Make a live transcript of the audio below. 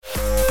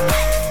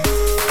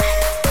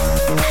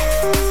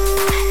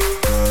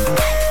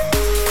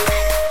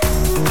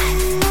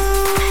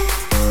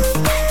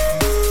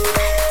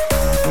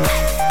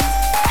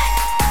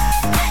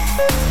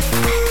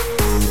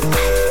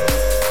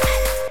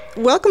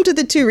Welcome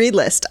to the To Read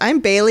List. I'm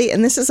Bailey,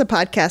 and this is a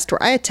podcast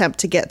where I attempt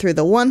to get through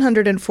the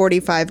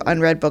 145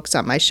 unread books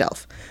on my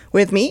shelf.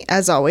 With me,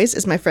 as always,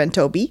 is my friend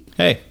Toby.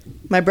 Hey.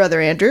 My brother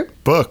Andrew.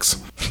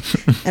 Books.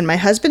 And my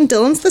husband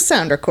Dylan's the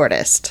sound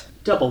recordist.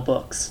 Double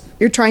books.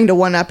 You're trying to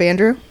one-up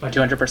Andrew? By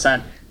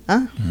 200%.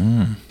 Huh?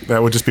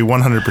 That would just be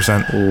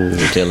 100%. Ooh,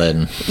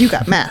 Dylan. You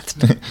got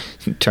mathed.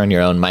 Turn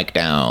your own mic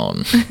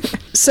down.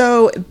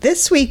 So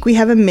this week we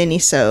have a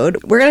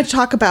mini-sode. We're going to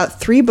talk about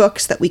 3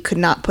 books that we could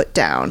not put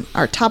down.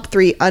 Our top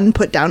 3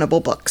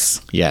 unput-downable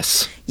books.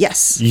 Yes.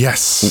 Yes.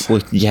 Yes.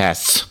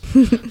 Yes.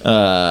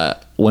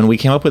 When we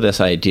came up with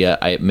this idea,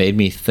 it made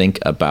me think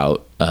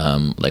about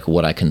like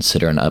what I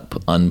consider an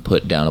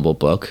unput downable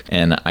book.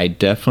 And I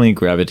definitely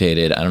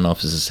gravitated, I don't know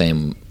if it's the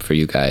same for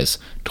you guys,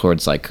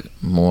 towards like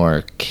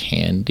more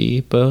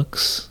candy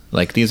books.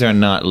 Like these are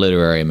not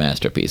literary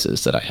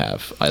masterpieces that I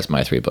have as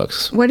my 3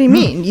 books. What do you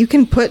mean? You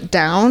can put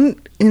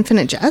down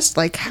Infinite Jest?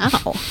 Like how?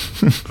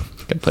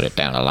 I can put it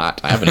down a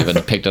lot. I haven't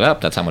even picked it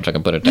up. That's how much I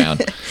can put it down.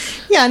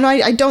 Yeah, no,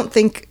 I don't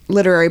think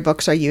literary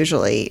books are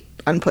usually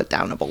unput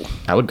downable.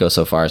 I would go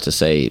so far as to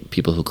say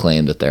people who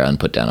claim that they're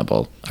unput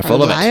downable are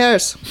full of it.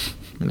 Liars.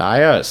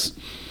 Liars.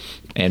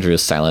 Andrew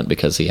is silent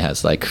because he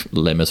has like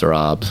Les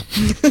Miserables.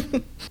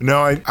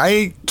 No,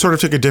 I sort of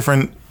took a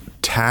different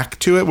tack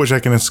to it, which I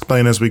can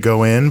explain as we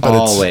go in. But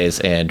Always,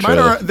 Andrew. Mine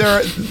are,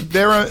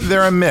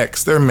 they're a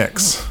mix. They're a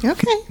mix.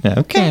 Okay.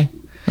 Okay.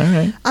 All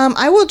right.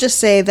 I will just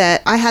say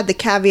that I had the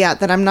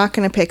caveat that I'm not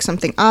going to pick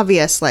something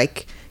obvious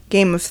like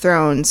Game of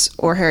Thrones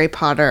or Harry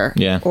Potter.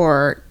 Yeah.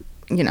 Or,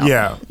 you know.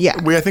 Yeah.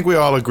 I think we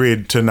all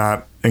agreed to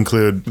not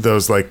include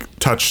those like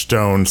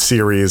touchstone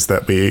series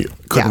that we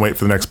couldn't wait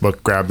for the next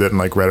book, grabbed it, and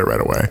like read it right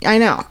away. I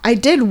know. I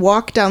did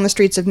walk down the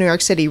streets of New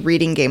York City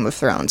reading Game of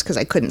Thrones because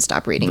I couldn't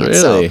stop reading it.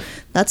 So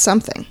that's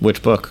something.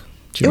 Which book?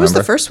 Do you remember? Was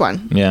the first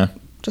one. Yeah.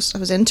 I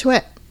was into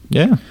it.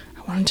 Yeah.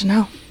 I wanted to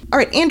know. All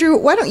right, Andrew,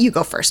 why don't you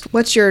go first?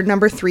 What's your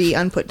number 3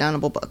 unput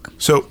downable book?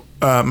 So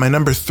my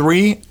number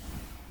 3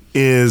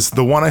 is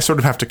the one I sort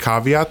of have to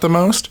caveat the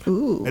most.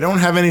 Ooh. I don't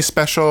have any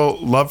special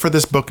love for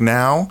this book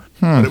now,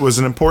 but it was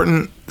an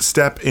important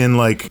step in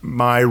like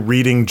my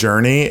reading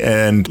journey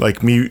and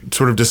like me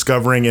sort of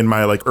discovering in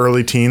my like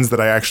early teens that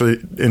I actually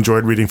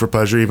enjoyed reading for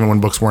pleasure even when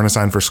books weren't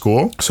assigned for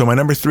school. So my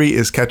number 3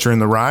 is Catcher in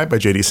the Rye by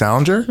J.D.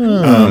 Salinger.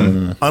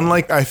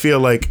 Unlike I feel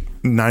like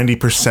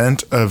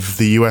 90% of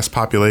the U.S.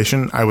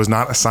 population, I was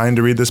not assigned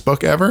to read this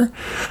book ever.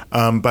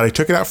 But I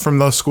took it out from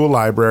the school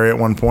library at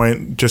one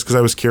point just because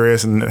I was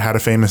curious and it had a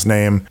famous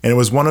name. And it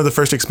was one of the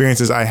first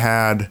experiences I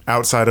had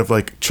outside of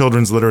like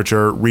children's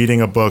literature,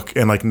 reading a book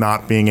and like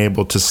not being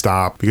able to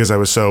stop because I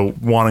was so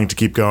wanting to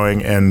keep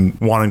going and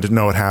wanting to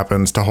know what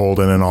happens to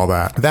Holden and all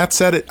that. That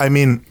said, I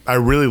mean, I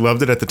really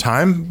loved it at the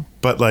time,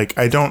 but like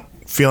I don't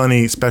feel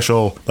any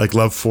special like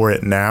love for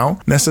it now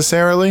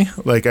necessarily.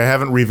 Like I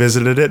haven't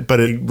revisited it, but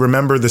I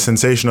remember the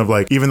sensation of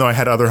like, even though I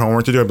had other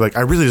homework to do, I'd be like,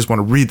 I really just want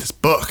to read this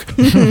book,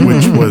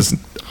 which was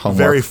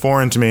very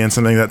foreign to me and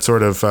something that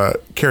sort of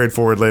carried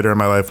forward later in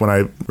my life when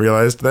I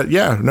realized that,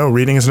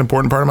 reading is an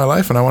important part of my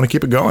life and I want to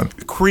keep it going.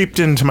 Creeped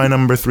into my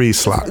number 3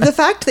 slot. The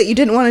fact that you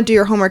didn't want to do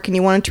your homework and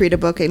you wanted to read a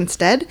book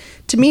instead,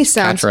 to me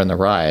sounds... Catcher in the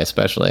Rye,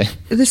 especially.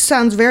 This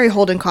sounds very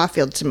Holden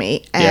Caulfield to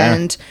me.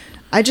 And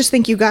I just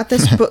think you got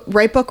this book,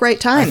 right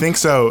time. I think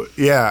so.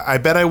 Yeah. I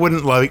bet I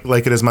wouldn't like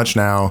it as much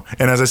now.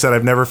 And as I said,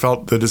 I've never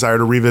felt the desire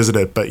to revisit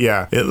it. But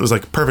yeah, it was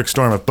like a perfect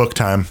storm of book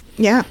time.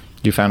 Yeah.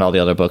 You found all the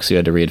other books you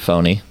had to read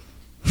phony.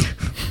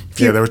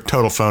 Yeah, they were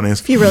total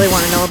phonies. If you really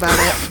want to know about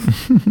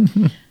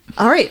it.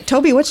 All right,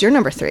 Toby, what's your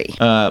number 3?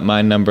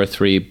 My number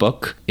 3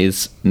 book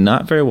is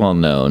not very well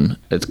known.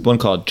 It's one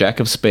called Jack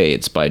of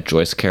Spades by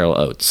Joyce Carol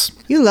Oates.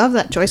 You love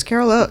that Joyce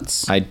Carol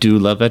Oates. I do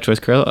love that Joyce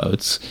Carol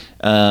Oates.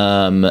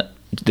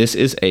 This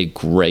is a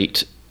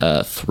great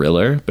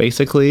thriller,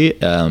 basically.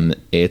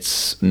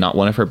 It's not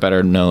one of her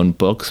better known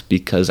books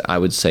because I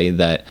would say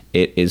that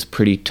it is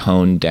pretty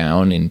toned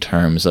down in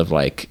terms of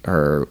like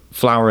her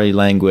flowery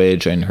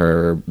language and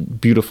her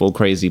beautiful,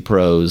 crazy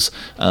prose.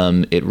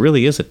 It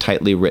really is a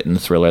tightly written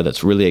thriller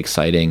that's really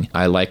exciting.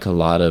 I like a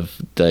lot of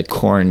the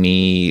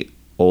corny,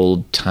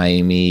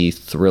 old-timey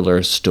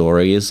thriller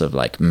stories of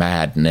like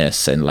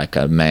madness and like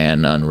a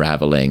man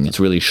unraveling. It's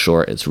really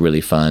short, it's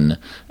really fun,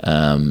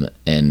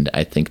 and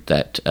I think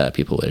that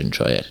people would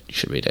enjoy it. You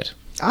should read it.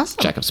 Awesome.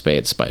 Jack of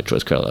Spades by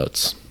Joyce Carol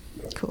Oates.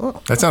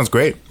 Cool. That sounds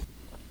great.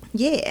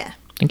 Yeah.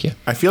 Thank you.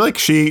 I feel like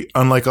she,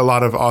 unlike a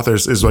lot of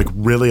authors, is like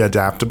really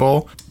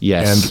adaptable.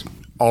 Yes. And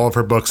all of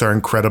her books are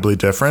incredibly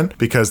different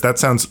because that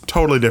sounds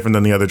totally different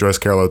than the other Joyce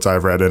Carol Oates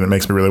I've read, and it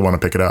makes me really want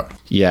to pick it up.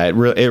 Yeah, it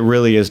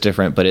really is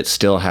different, but it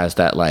still has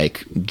that like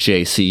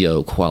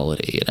JCO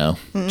quality, you know?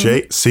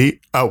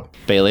 JCO.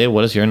 Bailey,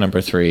 what is your number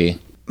 3?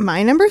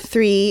 My number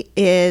 3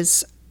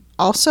 is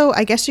also,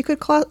 I guess you could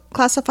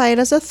classify it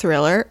as a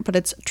thriller, but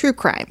it's true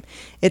crime.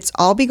 It's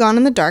All Be Gone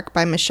in the Dark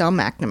by Michelle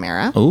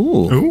McNamara.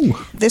 Ooh.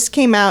 This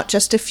came out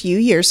just a few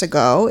years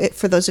ago.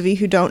 For those of you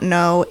who don't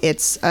know,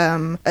 it's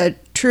a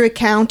true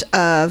account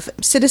of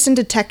citizen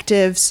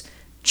detectives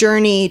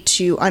journey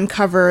to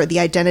uncover the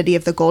identity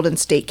of the Golden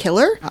State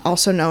Killer,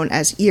 also known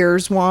as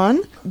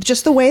Earswan.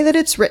 Just the way that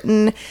it's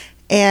written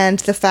and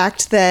the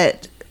fact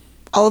that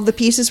all of the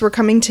pieces were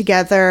coming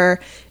together,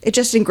 it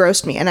just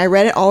engrossed me. And I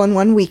read it all in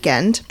one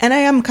weekend. And I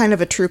am kind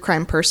of a true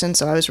crime person,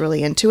 so I was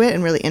really into it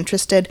and really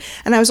interested.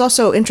 And I was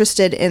also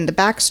interested in the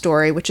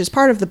backstory, which is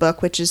part of the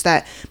book, which is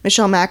that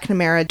Michelle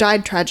McNamara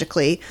died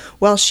tragically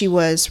while she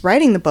was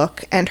writing the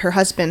book, and her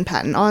husband,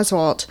 Patton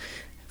Oswalt,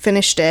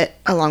 finished it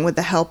along with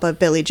the help of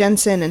Billy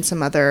Jensen and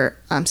some other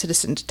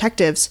citizen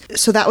detectives.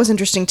 So that was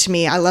interesting to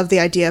me. I love the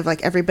idea of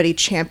like everybody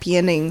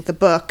championing the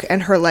book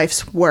and her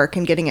life's work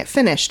and getting it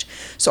finished.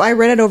 So I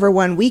read it over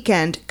one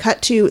weekend.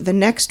 Cut to the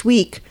next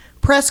week,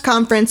 press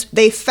conference,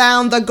 they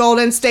found the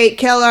Golden State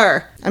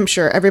Killer. I'm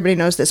sure everybody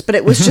knows this, but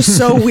it was just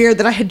so weird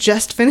that I had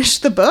just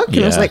finished the book and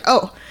I was like,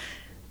 oh,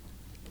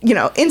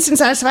 instant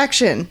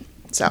satisfaction.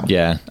 So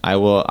yeah,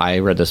 I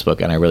read this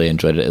book and I really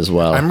enjoyed it as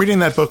well. I'm reading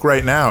that book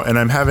right now and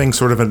I'm having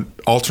sort of an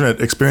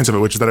alternate experience of it,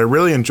 which is that I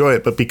really enjoy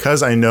it, but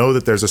because I know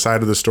that there's a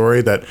side of the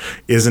story that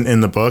isn't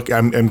in the book,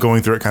 I'm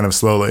going through it kind of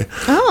slowly.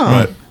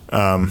 Oh.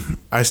 But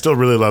I still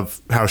really love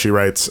how she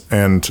writes,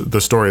 and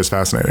the story is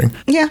fascinating.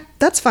 Yeah,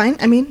 that's fine.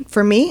 I mean,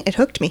 for me, it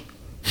hooked me.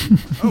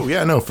 Oh,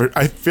 yeah, no.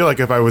 I feel like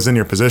if I was in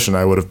your position,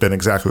 I would have been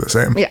exactly the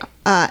same.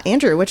 Yeah.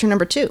 Andrew, what's your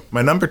number 2?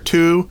 My number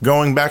 2,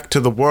 going back to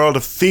the world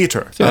of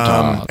theater.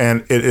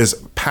 And it is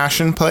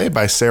Passion Play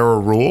by Sarah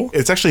Ruhl.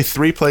 It's actually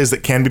 3 plays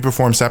that can be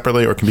performed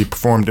separately or can be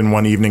performed in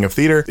one evening of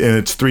theater. And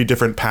it's 3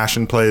 different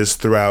Passion Plays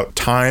throughout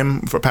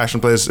time. For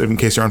Passion Plays, in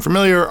case you're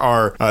unfamiliar,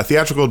 are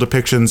theatrical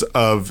depictions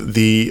of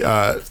the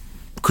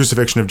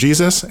crucifixion of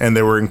Jesus, and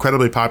they were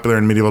incredibly popular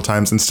in medieval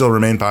times and still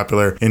remain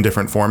popular in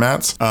different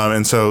formats.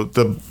 And so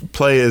the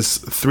play is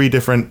 3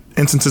 different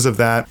instances of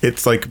that.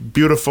 It's like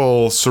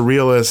beautiful,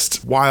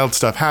 surrealist, wild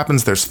stuff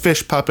happens. There's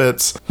fish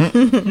puppets.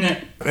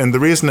 And the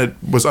reason it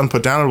was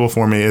unputdownable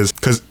for me is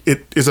because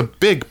it is a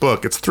big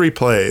book. It's 3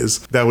 plays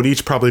that would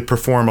each probably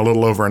perform a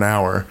little over an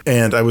hour.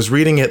 And I was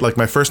reading it like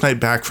my first night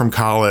back from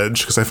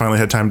college because I finally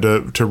had time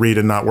to read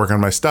and not work on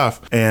my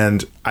stuff.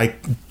 And I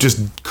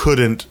just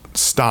couldn't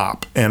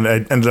stop, and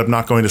I ended up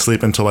not going to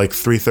sleep until like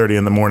 3:30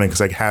 in the morning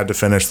because I had to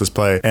finish this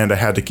play and I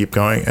had to keep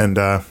going. And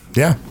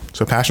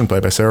so Passion Play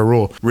by Sarah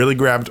Ruhl really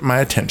grabbed my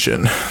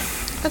attention.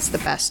 That's the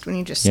best, when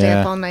you just stay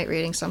up all night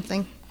reading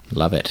something.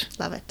 Love it.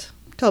 Love it.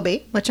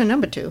 Toby, what's your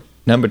number 2?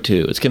 Number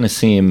 2, it's going to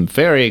seem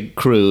very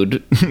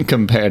crude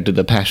compared to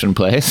the Passion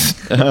Plays.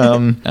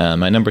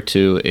 My number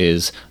 2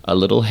 is A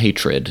Little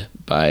Hatred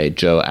by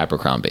Joe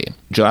Abercrombie.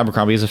 Joe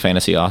Abercrombie is a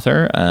fantasy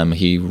author.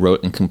 He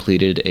wrote and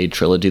completed a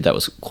trilogy that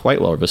was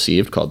quite well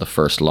received called the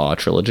First Law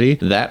trilogy.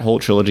 That whole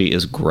trilogy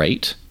is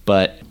great,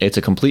 but it's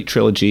a complete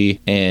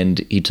trilogy, and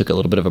he took a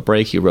little bit of a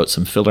break. He wrote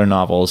some filler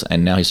novels,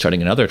 and now he's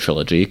starting another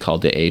trilogy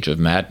called the Age of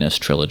Madness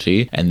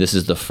trilogy, and this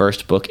is the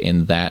first book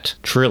in that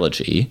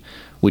trilogy,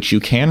 which you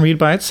can read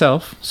by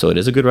itself, so it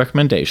is a good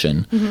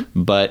recommendation,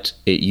 but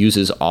it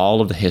uses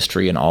all of the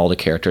history and all the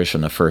characters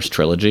from the first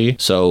trilogy,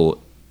 so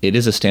it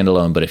is a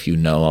standalone, but if you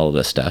know all of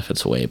this stuff,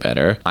 it's way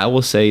better. I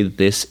will say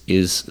this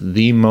is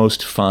the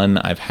most fun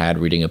I've had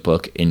reading a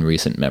book in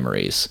recent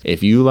memories.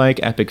 If you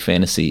like epic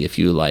fantasy, if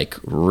you like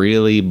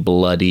really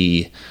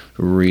bloody,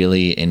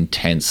 really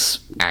intense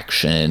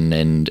action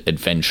and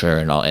adventure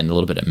and a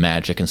little bit of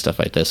magic and stuff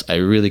like this, I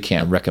really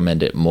can't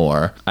recommend it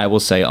more. I will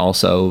say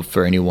also,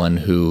 for anyone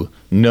who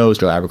knows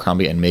Joe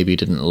Abercrombie and maybe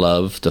didn't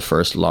love the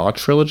First Law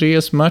trilogy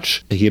as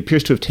much, he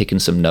appears to have taken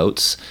some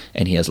notes,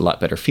 and he has a lot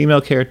better female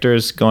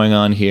characters going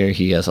on here.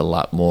 He has a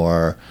lot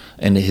more,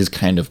 and his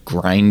kind of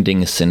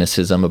grinding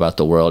cynicism about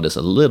the world is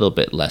a little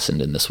bit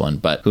lessened in this one,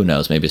 but who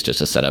knows, maybe it's just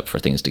a setup for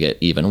things to get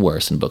even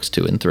worse in books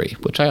 2 and 3,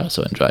 which I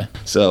also enjoy.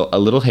 So A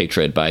Little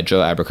Hatred by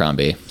Joe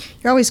Abercrombie.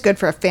 You're always good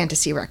for a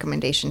fantasy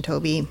recommendation,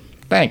 Toby.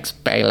 Thanks,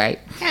 Bailey.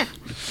 Yeah.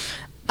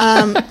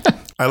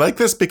 I like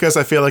this because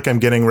I feel like I'm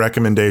getting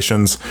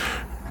recommendations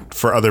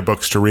for other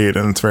books to read,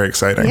 and it's very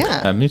exciting.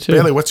 Yeah. Me too.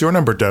 Bailey, what's your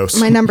number dose?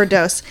 My number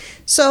dose.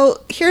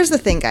 So here's the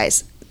thing,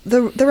 guys.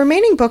 The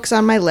remaining books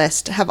on my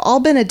list have all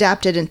been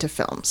adapted into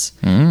films.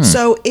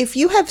 So if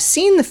you have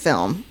seen the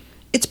film,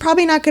 it's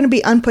probably not going to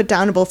be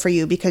unputdownable for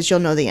you because you'll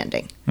know the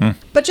ending.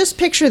 But just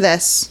picture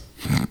this.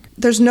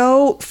 There's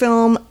no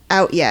film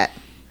out yet.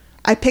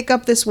 I pick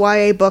up this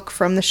YA book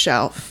from the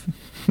shelf,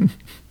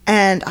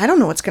 and I don't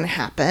know what's going to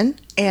happen.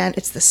 And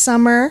it's the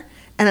summer,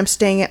 and I'm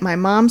staying at my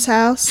mom's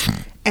house,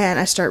 and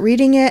I start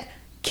reading it.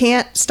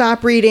 Can't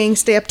stop reading,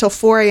 stay up till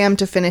 4 a.m.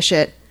 to finish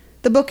it.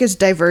 The book is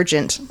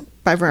Divergent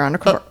by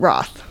Veronica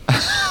Roth.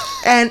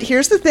 And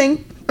here's the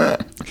thing.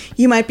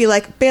 You might be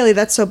like, Bailey,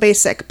 that's so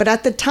basic. But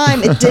at the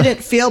time, it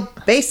didn't feel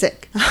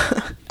basic.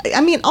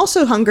 I mean,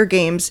 also Hunger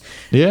Games.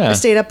 Yeah. I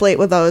stayed up late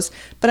with those.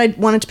 But I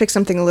wanted to pick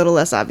something a little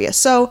less obvious.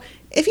 So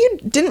if you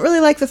didn't really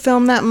like the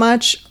film that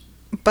much,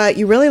 but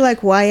you really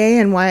like YA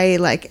and YA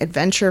like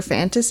adventure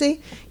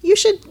fantasy, you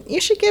should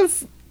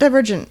give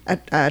Divergent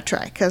a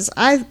try, because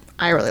I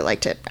really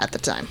liked it at the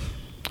time.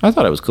 I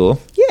thought it was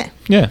cool. Yeah.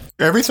 Yeah.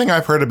 Everything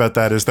I've heard about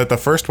that is that the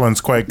first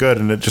one's quite good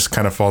and it just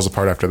kind of falls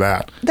apart after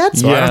that.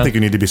 That's So I Yeah. don't think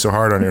you need to be so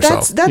hard on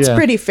yourself. that's Yeah.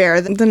 pretty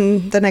fair.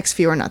 Then the next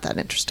few are not that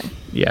interesting.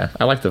 Yeah.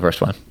 I like the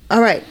first one.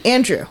 All right,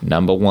 Andrew.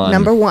 Number one.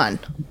 Number one.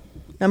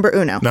 Number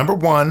uno. Number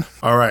one.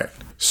 All right.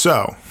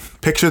 So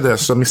picture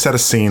this. Let me set a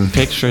scene.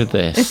 Picture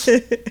this.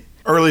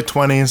 Early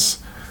 20s,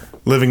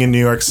 living in New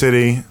York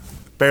City,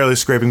 barely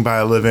scraping by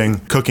a living,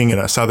 cooking in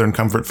a southern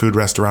comfort food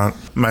restaurant.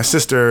 My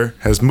sister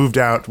has moved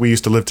out. We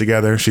used to live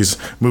together. She's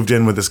moved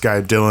in with this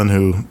guy, Dylan,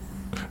 who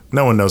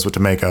no one knows what to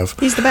make of.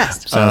 He's the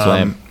best. Sounds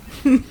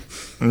lame.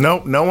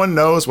 No one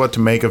knows what to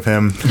make of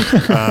him.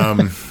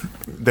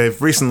 They've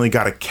recently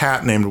got a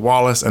cat named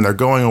Wallace, and they're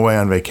going away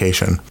on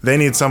vacation. They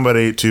need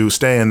somebody to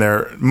stay in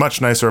their much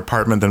nicer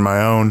apartment than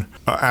my own,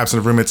 absent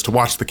of roommates, to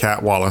watch the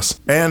cat, Wallace.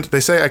 And they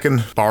say I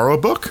can borrow a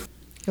book.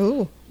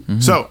 Ooh.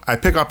 So I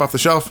pick up off the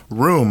shelf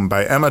Room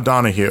by Emma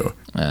Donoghue.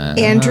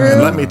 Andrew.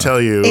 And let me tell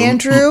you,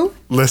 Andrew.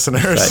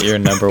 listeners, Is that your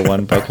number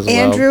one book as well?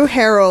 Andrew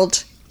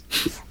Harold.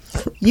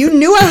 You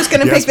knew I was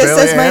going to Yes, pick this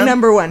Bailey as my Ann?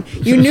 number one.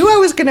 You knew I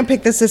was going to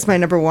pick this as my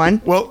number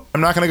one. well,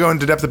 I'm not going to go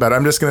into depth about it.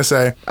 I'm just going to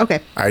say,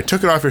 Okay. I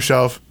took it off your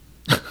shelf,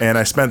 and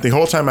I spent the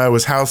whole time I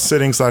was house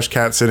sitting /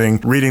 cat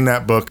sitting reading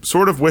that book,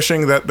 sort of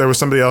wishing that there was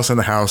somebody else in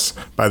the house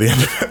by the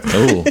end of it.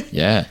 Oh,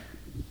 yeah.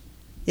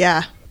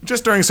 Yeah.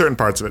 Just during certain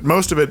parts of it.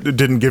 Most of it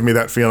didn't give me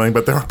that feeling,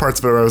 but there were parts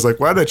of it where I was like,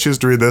 why did I choose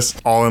to read this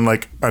all in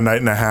like a night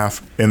and a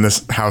half in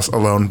this house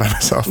alone by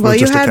myself Well, with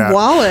you just a had cat?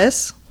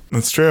 Wallace.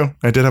 That's true.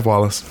 I did have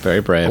Wallace.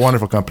 Very brave. A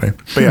wonderful company.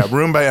 But yeah,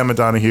 Room by Emma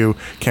Donoghue.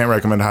 Can't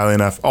recommend highly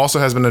enough. Also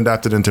has been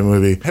adapted into a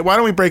movie. Hey, why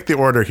don't we break the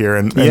order here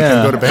and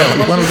go to Bailey?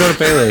 Why don't we go to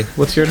Bailey?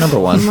 What's your number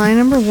one? My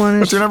number one is.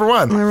 What's your number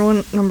one?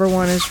 My number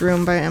one is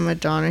Room by Emma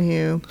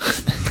Donoghue.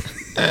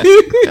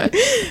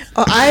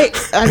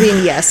 I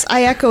mean, yes,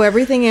 I echo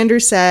everything Andrew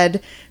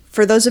said.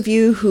 For those of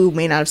you who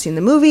may not have seen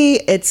the movie,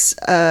 it's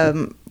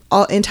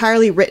all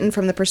entirely written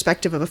from the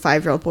perspective of a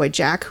 5-year-old boy,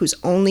 Jack, who's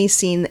only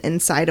seen the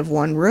inside of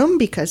one room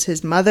because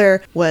his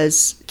mother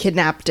was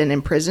kidnapped and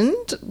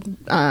imprisoned,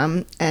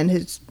 and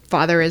his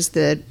father is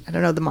the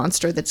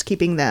monster that's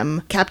keeping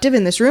them captive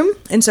in this room.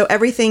 And so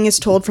everything is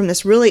told from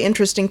this really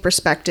interesting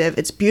perspective.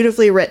 It's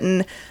beautifully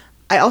written.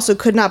 I also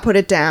could not put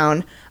it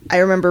down. I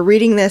remember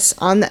reading this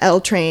on the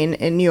L train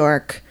in New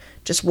York,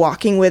 just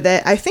walking with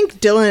it. I think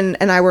Dylan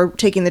and I were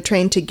taking the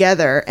train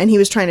together, and he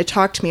was trying to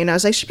talk to me, and I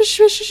was like, shush,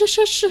 shush, shush,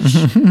 shush,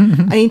 shush.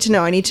 I need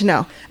to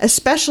know.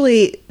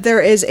 Especially,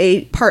 there is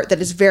a part that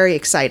is very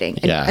exciting,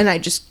 and I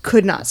just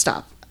could not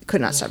stop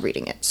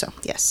reading it. So,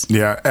 yes.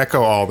 Yeah,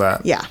 echo all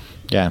that. Yeah.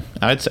 Yeah,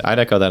 I'd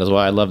echo that as well.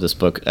 I love this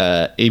book.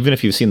 Even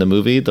if you've seen the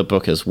movie, the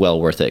book is well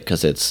worth it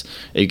because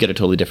you get a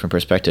totally different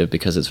perspective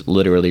because it's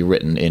literally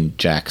written in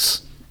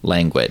Jack's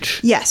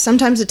language. Yes,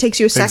 sometimes it takes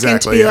you a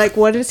second to be like,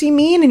 what does he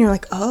mean? And you're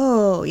like,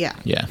 oh, yeah.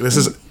 Yeah. This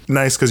is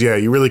nice because,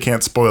 you really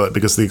can't spoil it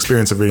because the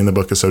experience of reading the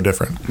book is so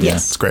different.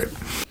 Yes. It's great.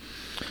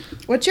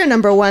 What's your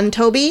number one,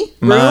 Toby?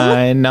 Room?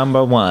 My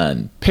number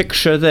one.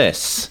 Picture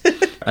this.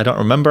 I don't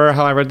remember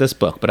how I read this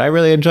book, but I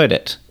really enjoyed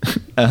it.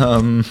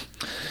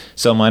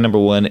 So my number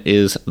one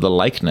is The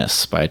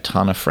Likeness by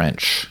Tana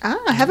French.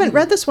 I haven't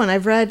read this one.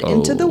 I've read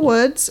Into the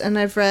Woods, and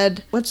I've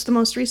read, what's the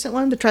most recent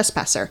one? The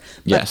Trespasser.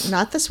 But Yes.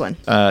 not this one.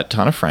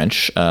 Tana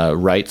French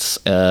writes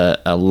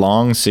a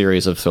long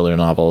series of thriller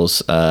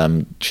novels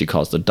she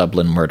calls the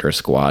Dublin Murder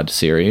Squad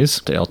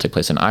series. They all take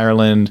place in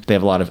Ireland. They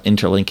have a lot of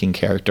interlinking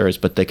characters,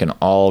 but they can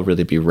all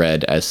really be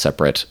read as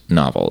separate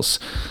novels.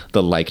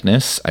 The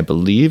Likeness, I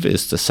believe,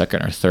 is the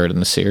second or third in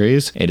the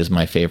series. It is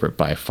my favorite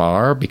by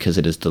far because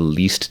it is the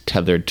least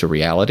tethered to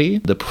reality.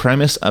 The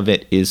premise of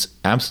it is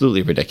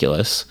absolutely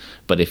ridiculous,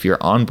 but if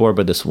you're on board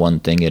with this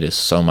one thing, it is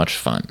so much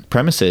fun.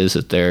 Premise is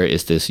that there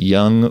is this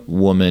young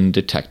woman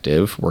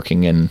detective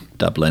working in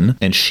Dublin,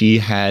 and she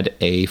had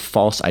a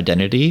false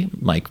identity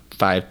like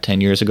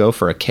 5-10 years ago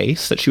for a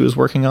case that she was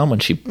working on when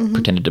she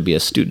pretended to be a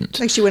student.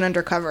 Like she went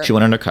undercover. She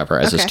went undercover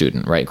as a Okay.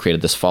 student, right?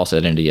 Created this false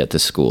identity at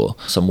this school.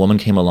 Some woman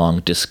came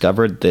along,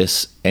 discovered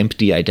this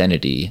empty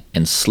identity,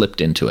 and slipped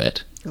into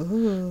it.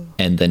 Ooh.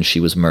 And then she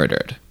was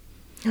murdered.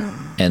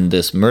 And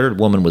this murdered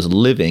woman was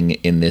living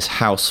in this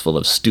house full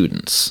of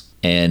students.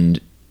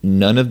 And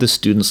none of the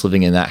students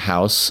living in that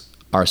house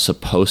are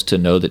supposed to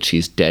know that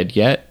she's dead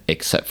yet,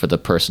 except for the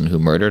person who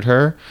murdered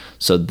her.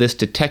 So this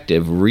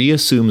detective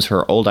reassumes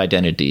her old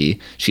identity.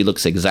 She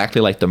looks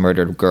exactly like the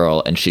murdered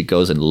girl, and she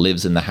goes and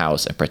lives in the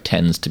house and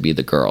pretends to be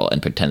the girl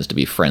and pretends to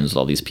be friends with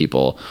all these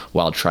people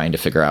while trying to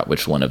figure out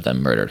which one of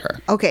them murdered her.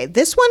 Okay,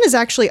 this one is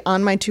actually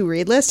on my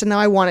to-read list, and now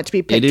I want it to be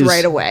It picked is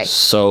right away.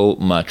 so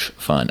much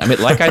fun. I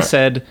mean, like I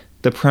said,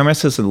 the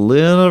premise is a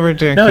little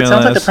ridiculous. No, it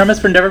sounds like the premise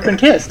for Never Been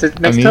Kissed. It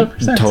makes total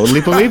sense. Totally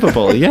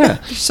believable, yeah.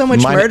 There's so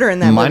much murder in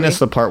that Minus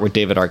movie. the part where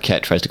David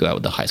Arquette tries to go out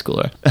with the high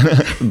schooler.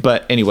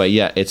 But anyway,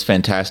 yeah, it's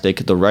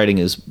fantastic. The writing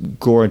is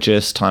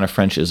gorgeous. Tana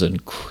French is an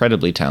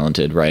incredibly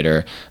talented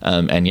writer.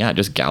 And yeah, it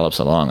just gallops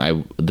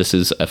along. This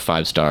is a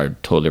 5-star.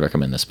 Totally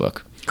recommend this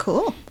book.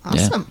 Cool. Yeah.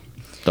 Awesome.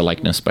 The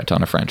Likeness by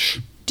Tana French.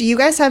 Do you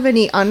guys have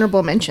any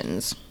honorable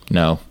mentions?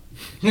 No.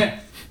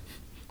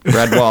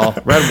 Redwall.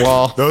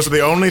 Redwall. Those are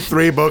the only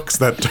 3 books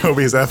that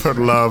Toby's ever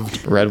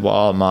loved.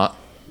 Redwall,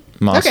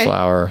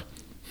 Mossflower,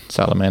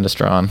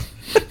 Salamandastron.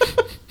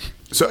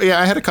 So yeah,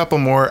 I had a couple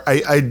more.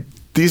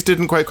 These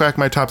didn't quite crack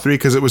my top 3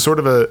 because it was sort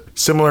of a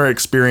similar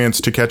experience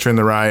to Catcher in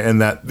the Rye,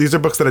 and that these are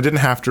books that I didn't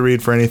have to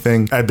read for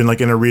anything. I'd been like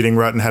in a reading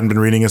rut and hadn't been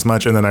reading as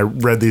much, and then I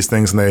read these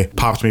things and they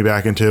popped me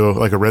back into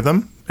like a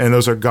rhythm. And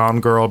those are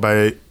Gone Girl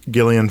by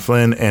Gillian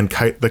Flynn and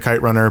The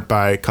Kite Runner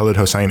by Khaled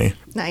Hosseini.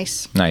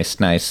 Nice.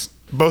 Nice.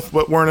 Both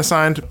what weren't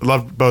assigned.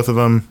 Loved both of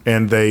them,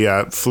 and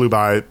they flew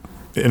by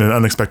in an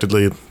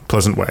unexpectedly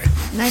pleasant way.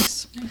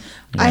 Nice.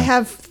 I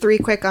have 3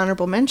 quick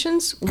honorable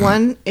mentions.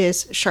 One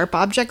is Sharp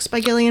Objects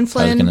by Gillian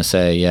Flynn. I was going to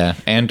say, yeah.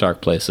 And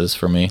Dark Places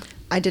for me.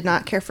 I did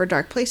not care for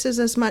Dark Places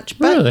as much,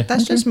 but Really?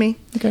 that's Okay. just me.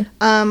 Okay.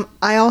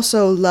 I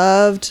also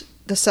loved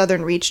the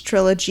Southern Reach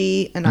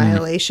trilogy,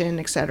 Annihilation,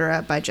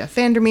 etc. by Jeff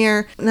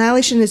Vandermeer.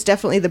 Annihilation is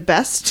definitely the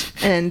best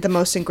and the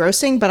most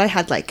engrossing, but I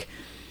had like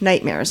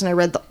nightmares, and I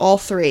read all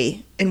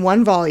 3 in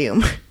one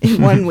volume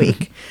in 1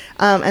 week.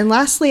 And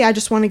lastly, I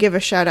just want to give a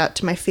shout out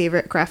to my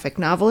favorite graphic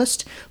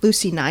novelist,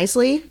 Lucy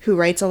Knisley, who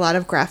writes a lot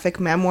of graphic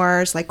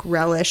memoirs like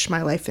Relish,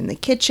 My Life in the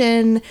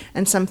Kitchen,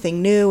 and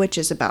Something New, which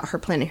is about her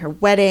planning her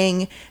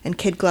wedding, and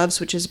Kid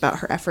Gloves, which is about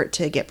her effort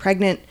to get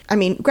pregnant. I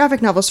mean,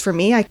 graphic novels for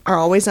me are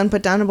always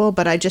unputdownable,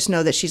 but I just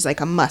know that she's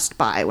like a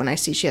must-buy when I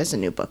see she has a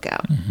new book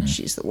out.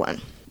 She's the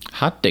one.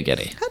 Hot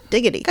diggity. Hot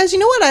diggity. Guys, you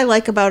know what I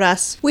like about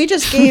us? We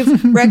just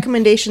gave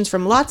recommendations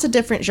from lots of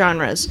different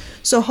genres.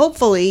 So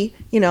hopefully,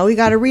 we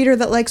got a reader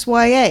that likes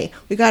YA.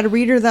 We got a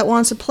reader that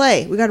wants a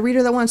play. We got a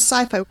reader that wants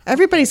sci-fi.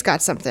 Everybody's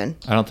got something.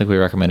 I don't think we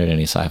recommended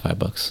any sci-fi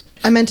books.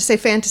 I meant to say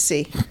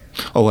fantasy.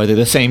 Oh, are they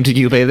the same to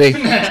you, baby?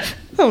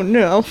 Oh,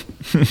 no.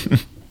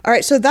 All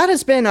right, so that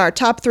has been our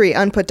top 3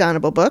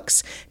 unputdownable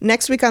books.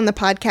 Next week on the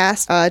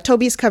podcast,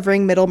 Toby's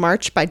covering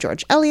Middlemarch by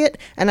George Eliot,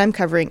 and I'm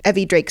covering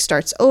Evie Drake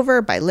Starts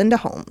Over by Linda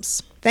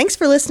Holmes. Thanks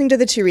for listening to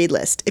the To Read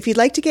List. If you'd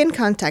like to get in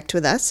contact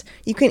with us,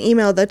 you can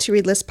email the To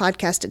Read List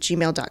podcast at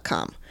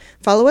gmail.com.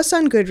 Follow us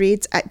on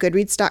Goodreads at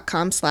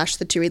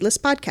goodreads.com/the To Read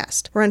List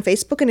podcast. We're on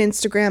Facebook and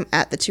Instagram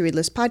at the To Read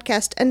List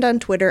podcast and on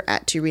Twitter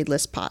at To Read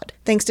List pod.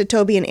 Thanks to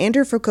Toby and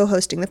Andrew for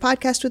co-hosting the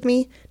podcast with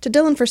me, to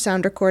Dylan for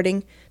sound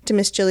recording, to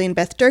Miss Jillian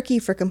Beth Durkee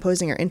for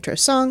composing our intro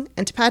song,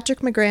 and to Patrick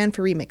McGran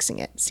for remixing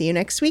it. See you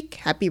next week.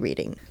 Happy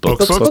reading.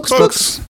 Books.